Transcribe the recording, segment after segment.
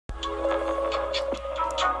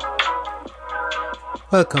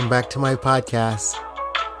Welcome back to my podcast.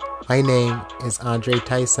 My name is Andre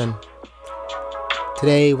Tyson.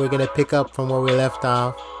 Today we're going to pick up from where we left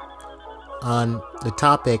off on the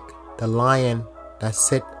topic, the lion that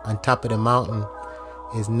sits on top of the mountain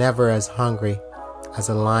is never as hungry as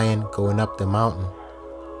a lion going up the mountain.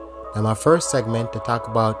 Now my first segment to talk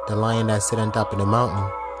about the lion that sits on top of the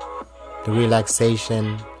mountain, the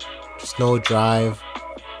relaxation, snow drive,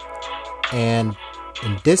 and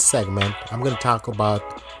in this segment, I'm going to talk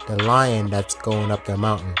about the lion that's going up the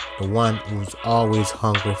mountain, the one who's always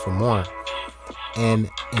hungry for more. And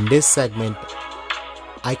in this segment,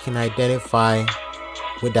 I can identify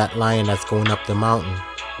with that lion that's going up the mountain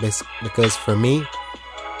because for me,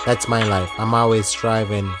 that's my life. I'm always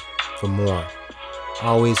striving for more,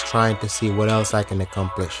 always trying to see what else I can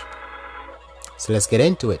accomplish. So let's get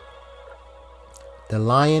into it. The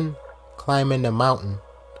lion climbing the mountain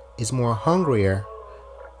is more hungrier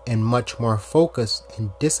and much more focused and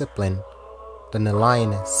disciplined than the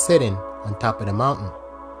lion sitting on top of the mountain.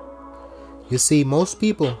 You see, most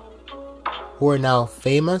people who are now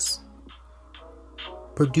famous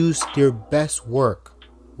produce their best work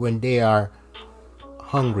when they are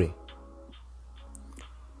hungry.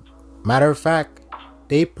 Matter of fact,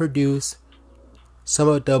 they produce some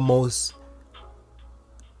of the most,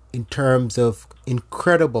 in terms of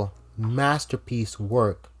incredible masterpiece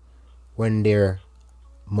work, when they're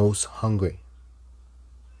most hungry.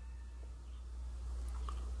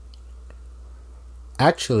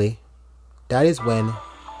 Actually, that is when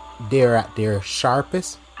they're at their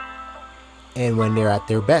sharpest and when they're at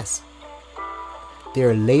their best.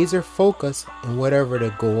 They're laser focused in whatever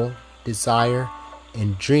the goal, desire,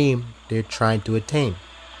 and dream they're trying to attain.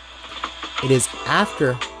 It is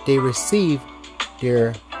after they receive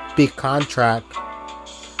their big contract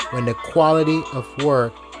when the quality of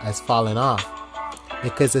work has fallen off,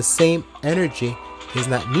 because the same energy is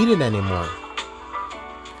not needed anymore.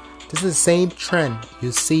 This is the same trend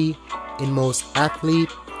you see in most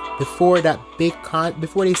athletes before they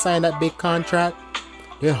sign that big contract.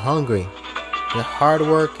 They're hungry, they're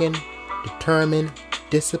hardworking, determined,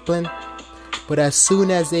 disciplined. But as soon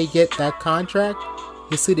as they get that contract,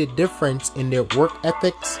 you see the difference in their work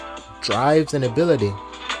ethics, drives, and ability.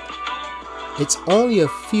 It's only a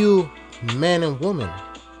few men and women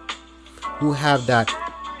who have that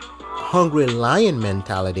hungry lion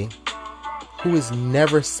mentality, who is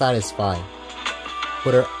never satisfied,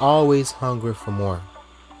 but are always hungry for more.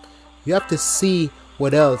 You have to see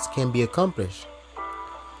what else can be accomplished.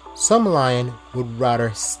 Some lion would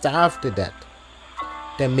rather starve to death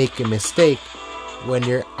than make a mistake when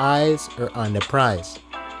their eyes are on the prize.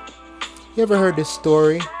 You ever heard the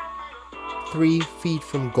story, 3 Feet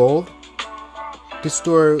from Gold? This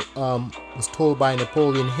story was told by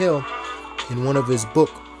Napoleon Hill in one of his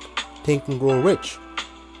books, Think and Grow Rich.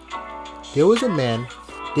 There was a man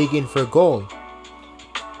digging for gold,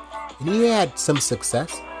 and he had some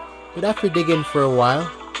success, but after digging for a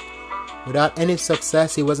while, without any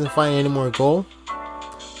success, he wasn't finding any more gold.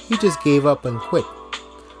 He just gave up and quit,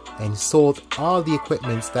 and sold all the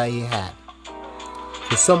equipments that he had.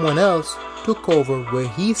 So someone else took over where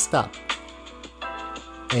he stopped,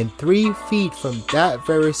 and 3 feet from that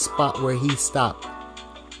very spot where he stopped,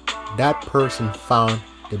 that person found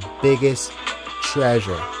the biggest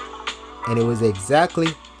treasure, and it was exactly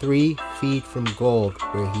 3 feet from gold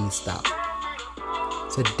where he stopped.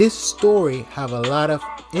 So this story have a lot of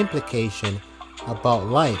implication about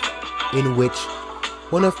life, in which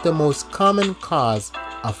one of the most common cause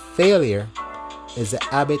of failure is the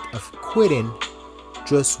habit of quitting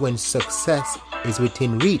just when success is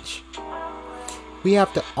within reach. We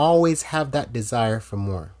have to always have that desire for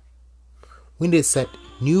more. We need to set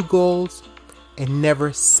new goals and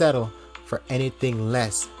never settle for anything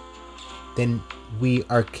less than we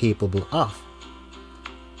are capable of.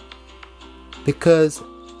 Because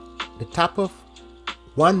the top of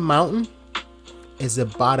one mountain is the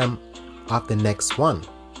bottom of the next one.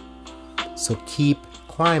 So keep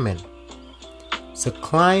climbing. So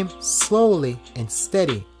climb slowly and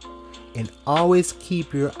steady, and always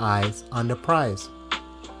keep your eyes on the prize.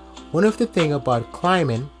 One of the things about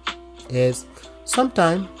climbing is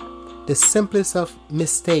sometimes the simplest of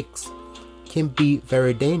mistakes can be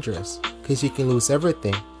very dangerous, because you can lose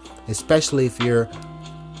everything, especially if you're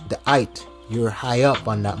high up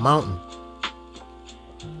on that mountain.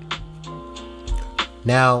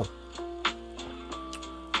 Now,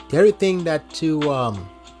 the other thing that to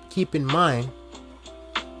keep in mind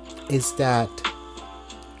is that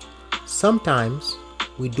sometimes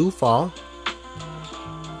we do fall,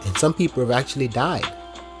 and some people have actually died.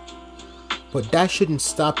 But that shouldn't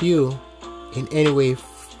stop you in any way,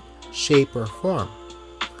 shape, or form.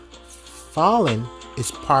 falling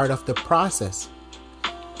is part of the process.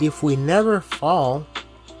 If we never fall,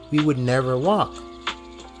 we would never walk.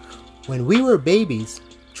 When we were babies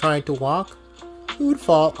trying to walk, we would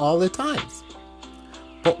fall all the times.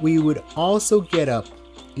 But we would also get up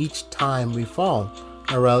each time we fall,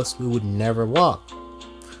 or else we would never walk.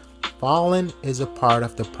 Falling is a part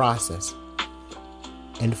of the process.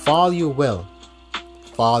 And fall you will.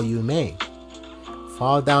 Fall you may.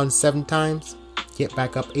 Fall down 7 times, get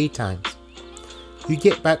back up 8 times. You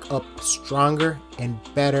get back up stronger and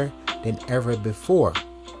better than ever before.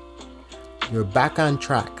 You're back on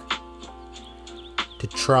track to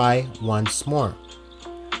try once more.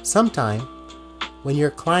 Sometime when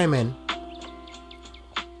you're climbing,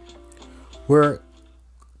 we're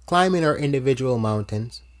climbing our individual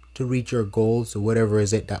mountains to reach our goals or whatever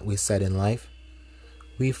is it that we set in life.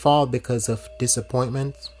 We fall because of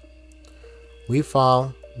disappointments. We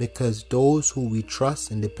fall because those who we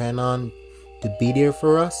trust and depend on to be there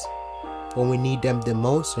for us when we need them the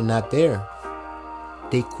most are not there.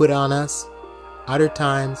 They quit on us. Other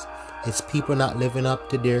times, it's people not living up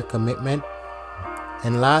to their commitment.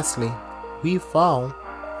 And lastly, we fall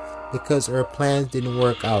because our plans didn't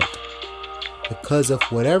work out. Because of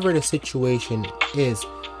whatever the situation is.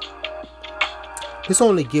 This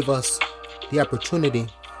only gives us the opportunity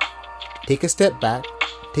to take a step back,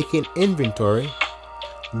 take an inventory,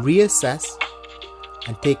 reassess,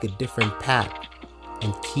 and take a different path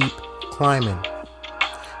and keep climbing.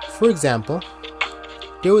 For example,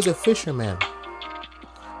 there was a fisherman.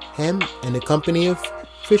 Him and a company of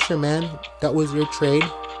fishermen, that was their trade.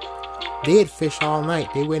 They had fished all night.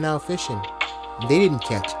 They went out fishing. They didn't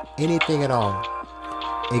catch anything at all.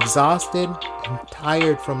 Exhausted and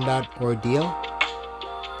tired from that ordeal,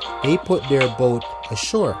 they put their boat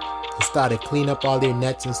ashore and started cleaning up all their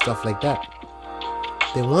nets and stuff like that.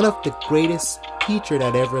 Then one of the greatest teachers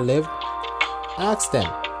that ever lived asked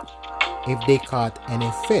them if they caught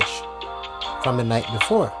any fish from the night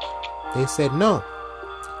before. They said no.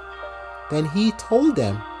 Then he told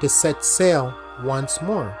them to set sail once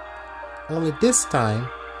more. Only this time,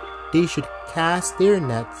 they should cast their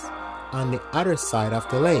nets on the other side of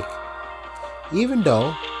the lake. Even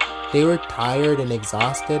though they were tired and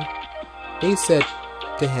exhausted, they said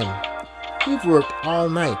to him, "We've worked all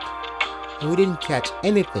night and we didn't catch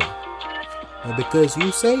anything. But because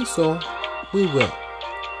you say so, we will."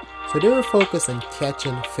 So they were focused on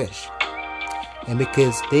catching fish. And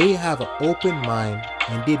because they have an open mind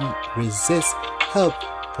and didn't resist help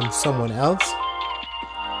from someone else,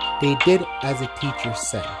 they did as the teacher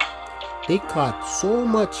said. They caught so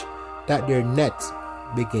much that their nets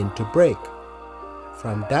began to break.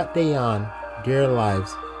 From that day on, their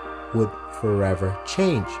lives would forever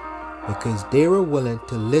change because they were willing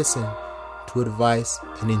to listen to advice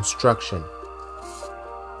and instruction.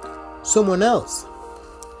 Someone else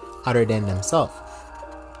other than themselves.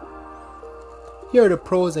 Here are the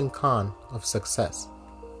pros and cons of success.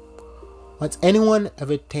 Once anyone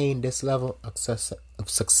ever attained this level of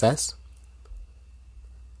success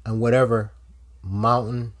and whatever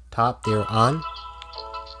mountain top they're on,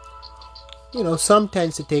 some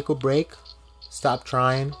tends to take a break, stop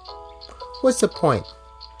trying. What's the point?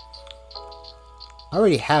 I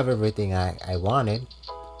already have everything I wanted.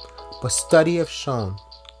 But study have shown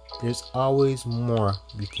there's always more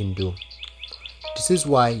you can do. This is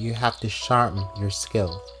why you have to sharpen your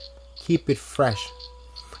skills. Keep it fresh.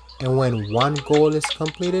 And when one goal is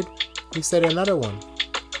completed, you set another one.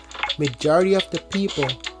 Majority of the people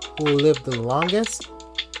who live the longest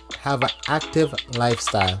have an active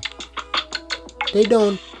lifestyle. They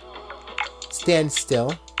don't stand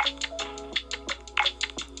still.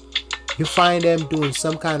 You find them doing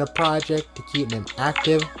some kind of project to keep them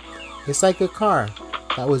active. It's like a car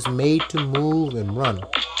that was made to move and run.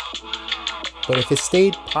 But if it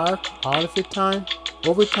stayed parked all of the time,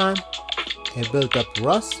 over time, it built up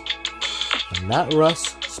rust, and that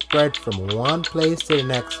rust spread from one place to the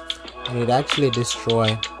next, and it actually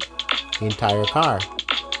destroyed the entire car.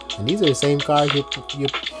 And these are the same cars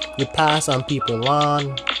you pass on people's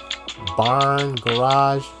lawn, barn,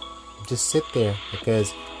 garage, just sit there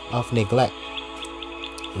because of neglect.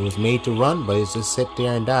 It was made to run, but it's just sit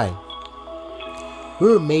there and die. We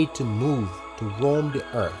were made to move, to roam the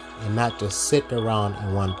earth, and not just sit around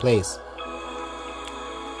in one place.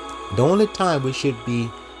 The only time we should be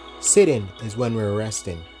sitting is when we're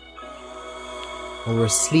resting, when we're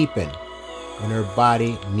sleeping, when our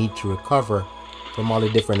body needs to recover from all the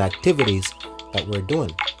different activities that we're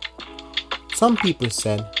doing. Some people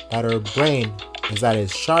said that our brain is at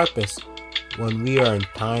its sharpest when we are in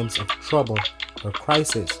times of trouble or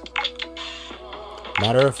crisis.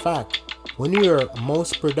 Matter of fact, when you are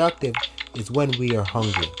most productive is when we are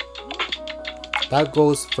hungry. That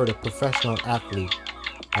goes for the professional athlete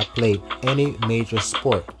that played any major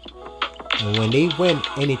sport. And when they win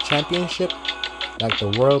any championship, like the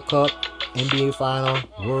World Cup, NBA Final,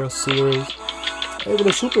 World Series, even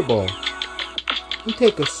the Super Bowl, you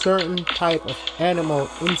take a certain type of animal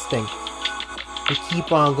instinct to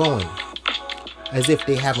keep on going, as if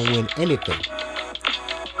they haven't won anything.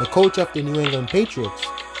 The coach of the New England Patriots,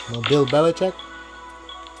 Bill Belichick,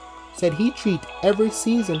 said he treats every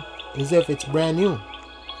season as if it's brand new,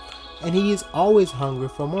 and he is always hungry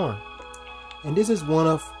for more. And this is one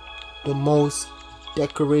of the most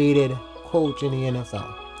decorated coach in the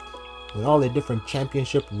NFL. With all the different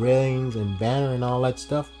championship rings and banner and all that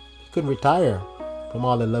stuff, he couldn't retire from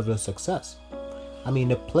all the level of success. I mean,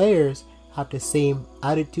 the players have the same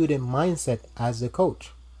attitude and mindset as the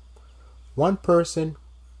coach. One person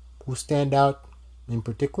who stand out in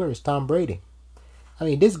particular is Tom Brady. I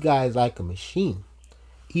mean, this guy is like a machine.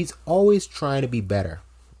 He's always trying to be better.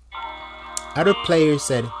 Other players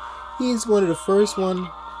said he's one of the first one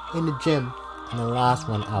in the gym and the last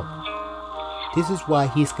one out. This is why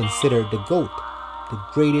he's considered the GOAT, the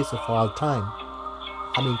greatest of all time.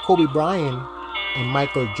 I mean, Kobe Bryant and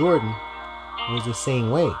Michael Jordan was the same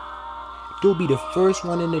way. They'll be the first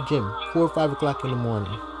one in the gym, 4 or 5 o'clock in the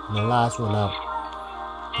morning, and the last one out.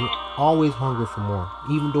 They're always hungry for more,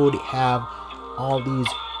 even though they have all these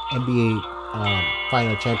NBA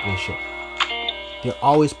final championship. They're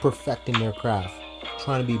always perfecting their craft,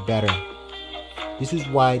 trying to be better. This is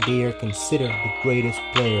why they are considered the greatest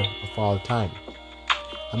player of all time.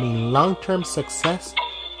 I mean, long-term success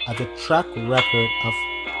as a track record of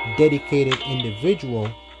dedicated individuals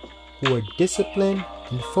who are disciplined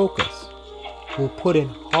and focused, who put in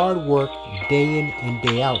hard work day in and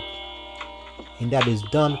day out, and that is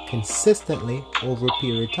done consistently over a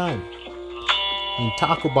period of time. And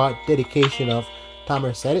talk about dedication of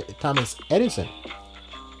Thomas Edison.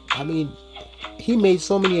 I mean, he made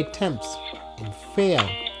so many attempts and failed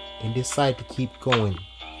and decided to keep going.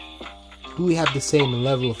 Do we have the same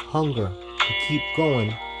level of hunger to keep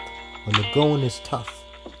going when the going is tough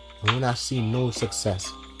and we're not seeing no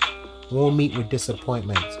success? We'll meet with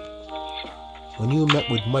disappointments. When you met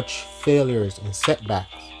with much failures and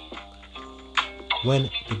setbacks, when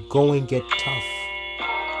the going gets tough,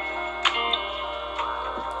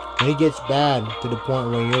 when it gets bad to the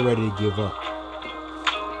point where you're ready to give up,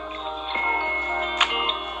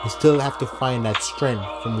 you still have to find that strength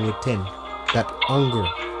from within, that hunger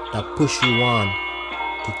that push you on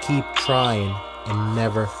to keep trying and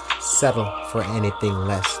never settle for anything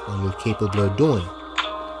less than you're capable of doing.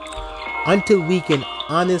 Until we can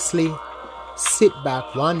honestly sit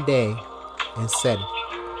back one day and said,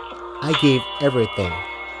 I gave everything,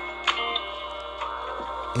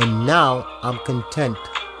 and now I'm content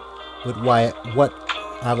with what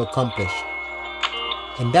I've accomplished.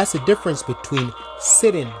 And that's the difference between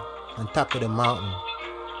sitting on top of the mountain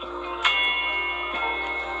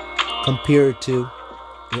compared to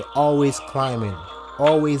you're always climbing,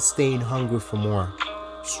 always staying hungry for more,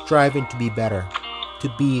 striving to be better,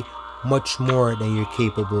 to be much more than you're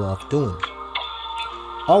capable of doing.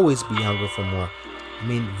 Always be hungry for more. I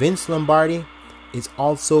mean, Vince Lombardi is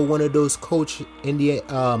also one of those coaches in the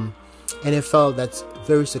NFL that's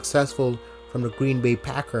very successful from the Green Bay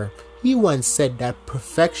Packers. He once said that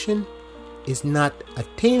perfection is not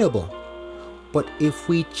attainable, but if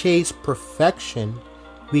we chase perfection,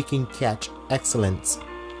 we can catch excellence.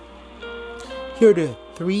 Here are the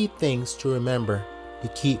 3 things to remember to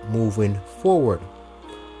keep moving forward.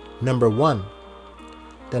 Number 1,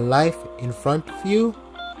 the life in front of you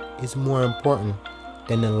is more important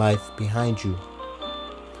than the life behind you.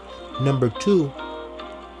 Number 2,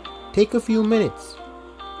 take a few minutes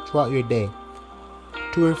throughout your day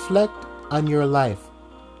to reflect on your life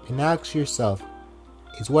and ask yourself,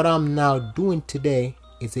 is what I'm now doing today,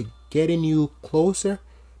 is it getting you closer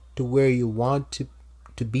to where you want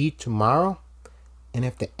to be tomorrow? And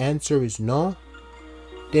if the answer is no,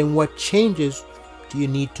 then what changes do you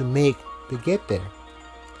need to make to get there?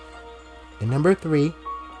 And number 3,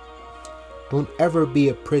 don't ever be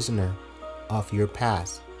a prisoner of your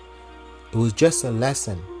past. It was just a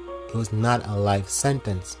lesson. It was not a life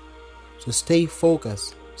sentence. So stay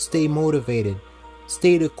focused, stay motivated,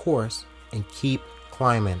 stay the course, and keep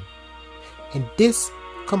climbing. And this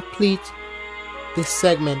completes this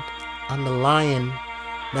segment on the lion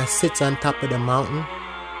that sits on top of the mountain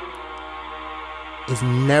is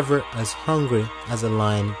never as hungry as a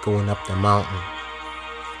lion going up the mountain.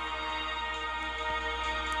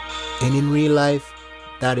 And in real life,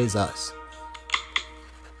 that is us.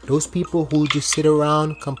 Those people who just sit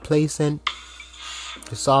around complacent,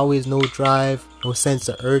 There's always no drive, no sense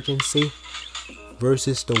of urgency,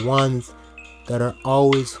 versus the ones that are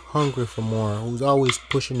always hungry for more, who's always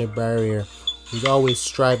pushing the barrier, who's always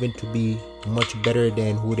striving to be much better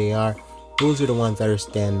than who they are. Those are the ones that are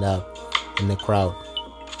stand out in the crowd.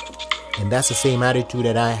 And that's the same attitude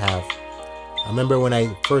that I have. I remember when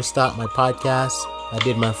I first started my podcast, I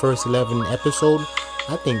did my first 11 episode.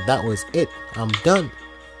 I think that was it. I'm done.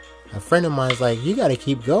 A friend of mine's like, you gotta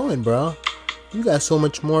keep going, bro. You got so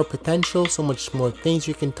much more potential, so much more things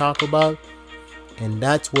you can talk about. And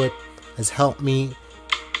that's what has helped me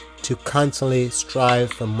to constantly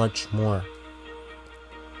strive for much more.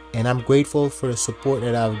 And I'm grateful for the support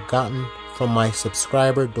that I've gotten from my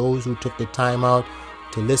subscriber, those who took the time out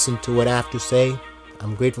to listen to what I have to say.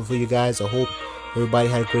 I'm grateful for you guys. I hope everybody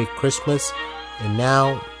had a great Christmas. And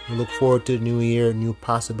now we look forward to the new year, new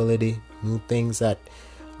possibility, new things that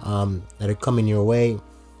are coming your way.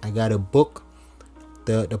 I got a book.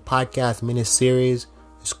 The podcast mini series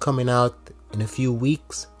is coming out in a few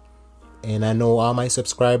weeks. And I know all my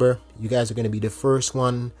subscriber, you guys are going to be the first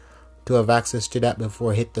one to have access to that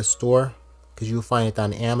before it hit the store, because you'll find it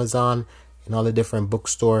on Amazon and all the different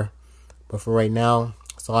bookstore. But for right now,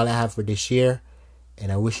 that's all I have for this year.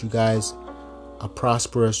 And I wish you guys a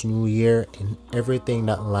prosperous new year in everything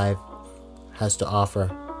that life has to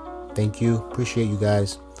offer. Thank you. Appreciate you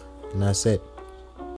guys. And that's it.